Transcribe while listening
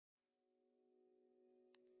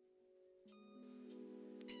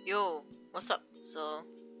Yo, what's up? So,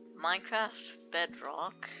 Minecraft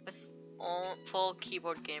Bedrock with all full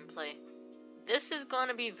keyboard gameplay. This is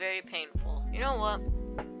gonna be very painful. You know what?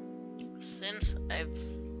 Since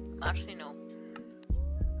actually no.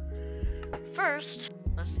 First,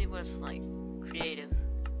 let's see what it's like. Creative.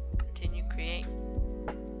 Continue create.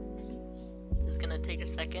 This is gonna take a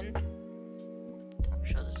second. I'll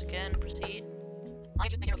show this again. Proceed. I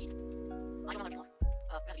just make it keys. I don't know how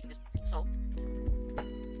to do that. This. So.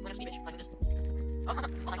 When I'm Steve, I'm just. Oh my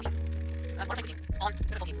gosh. What am I thinking? On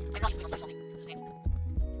beautiful game. I'm not using something. Sustain.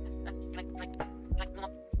 No.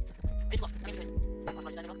 It's lost. I'm doing. But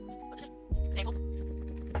this is painful.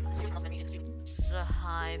 This is must be needed. The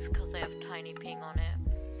hive, because they have tiny ping on it.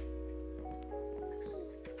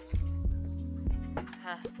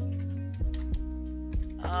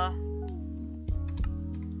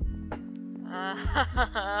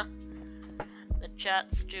 The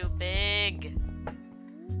chat's too big.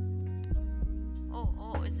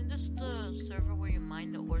 Oh, isn't this the server where you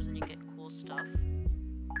mine the ores and you get cool stuff?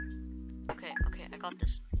 Okay, I got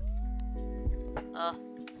this.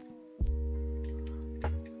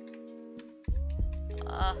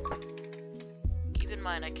 Keep in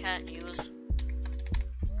mind I can't use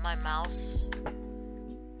my mouse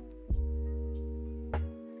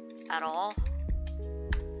at all.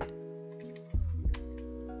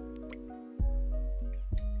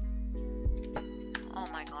 Oh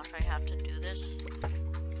my gosh, I have to do this.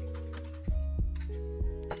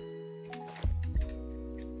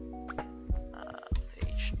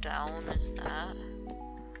 Page down is that.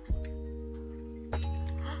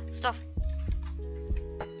 Stuff!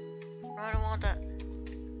 No, I don't want that.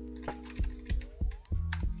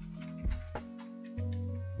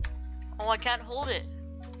 Oh, I can't hold it.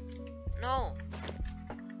 No.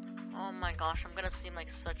 Oh my gosh, I'm gonna seem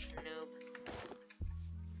like such a noob.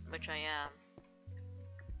 Which I am.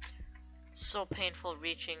 It's so painful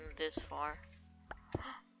reaching this far.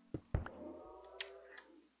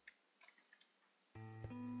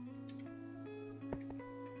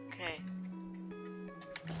 Okay.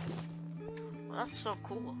 Well, that's so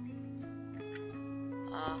cool.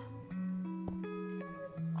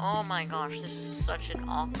 Oh my gosh, this is such an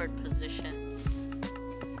awkward position.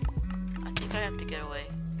 I think I have to get away.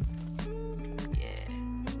 Yeah.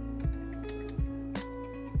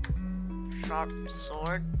 Sharp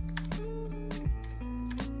sword.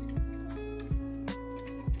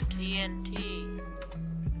 TNT.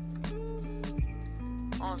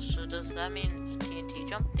 Oh, so does that mean it's a TNT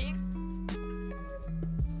jump thing?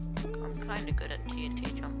 I'm kinda good at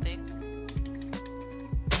TNT jumping.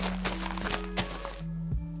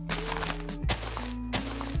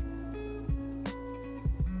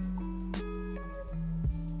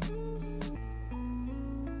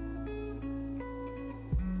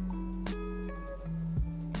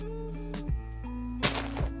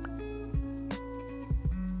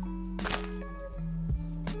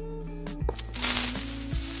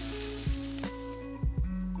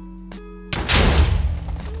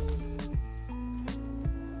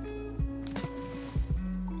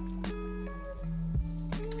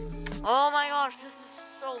 Oh my gosh, this is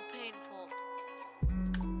so painful.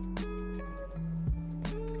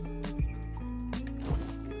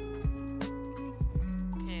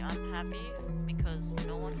 Okay, I'm happy because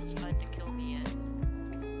no one has tried to kill me yet.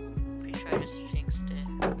 Pretty sure I just jinxed it.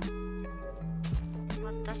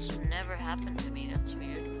 But that's never happened to me, that's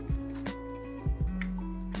weird.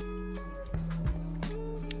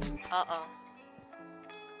 Uh-oh.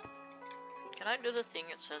 Can I do the thing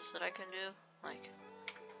it says that I can do? Like...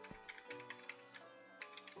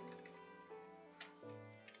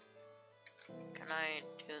 Can I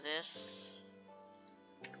do this?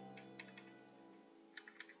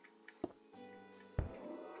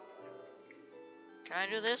 Can I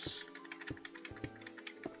do this?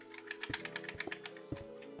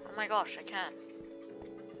 Oh my gosh, I can.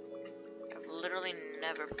 I've literally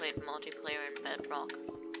never played multiplayer in Bedrock.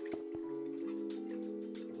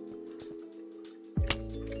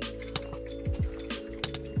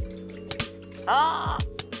 Ah!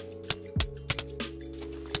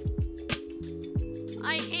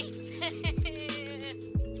 I hate this!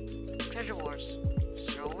 Treasure Wars.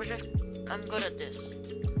 I'm good at this.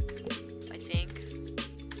 I think.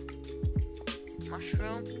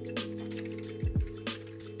 Mushroom.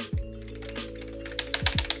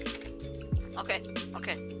 Okay.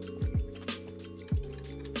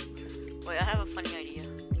 Wait, I have a funny idea.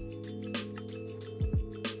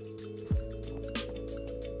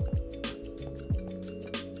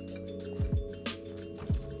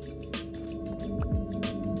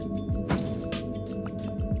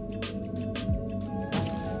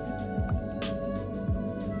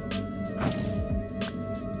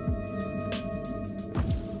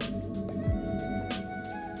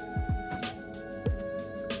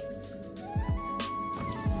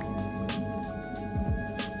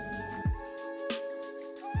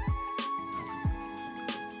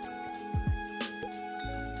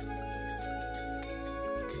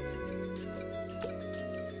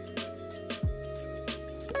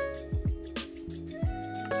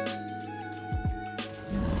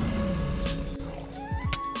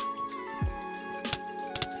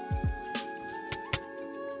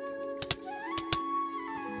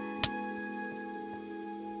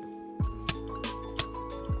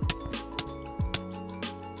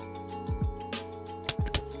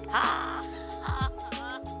 Ha! Ha!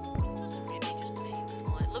 Ha! This is really just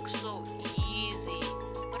painful. It looks so easy,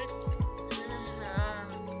 but it's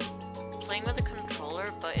playing with a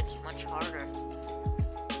controller, but it's much harder.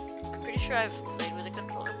 I'm pretty sure I've played with a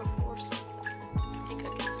controller before, so I think I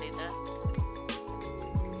can say that.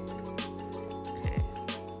 Okay,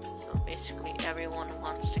 so basically everyone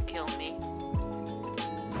wants to kill me.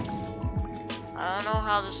 I don't know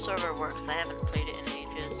how this server works. I haven't played it in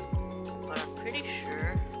ages, but I'm pretty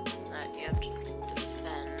sure that you have to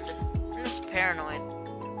defend. I'm just paranoid.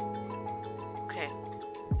 Okay.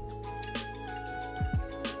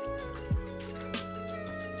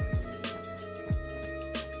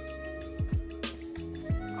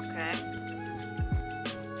 Okay.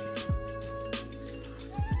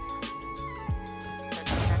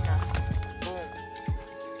 Boom.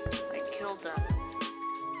 I killed them.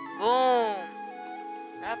 Boom.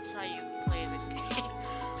 That's how you play the game.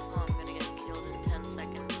 Oh, I'm gonna get killed in 10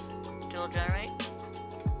 seconds. Still generate?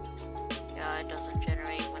 Yeah, it doesn't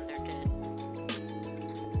generate when they're dead.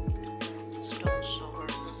 Stone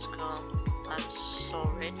sword, let's go. I'm so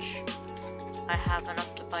rich. I have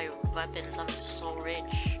enough to buy weapons, I'm so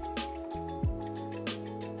rich.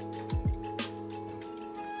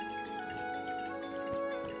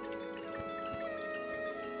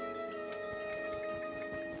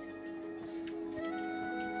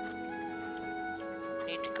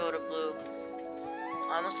 Need to go to blue.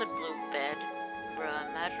 I almost said blue bed. Bruh,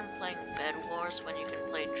 imagine playing bed wars when you can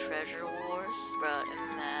play treasure wars. Bruh,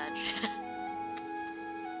 imagine.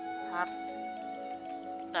 Hop.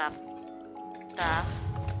 Stop. Stop.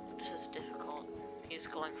 This is difficult. He's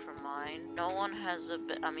going for mine. No one has a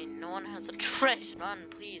no one has a treasure. Run,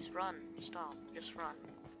 please, run. Stop. Just run.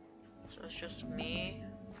 So it's just me,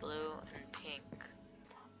 blue, and pink.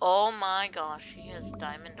 Oh my gosh, he has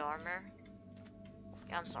diamond armor.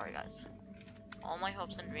 Yeah, I'm sorry guys. All my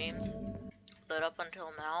hopes and dreams lit up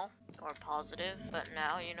until now were positive, but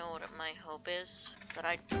now you know what my hope is that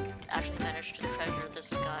I actually managed to treasure this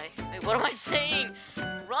guy. Wait, what am I saying?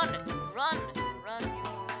 Run! Run! Run!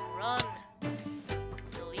 Run!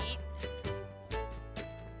 Delete.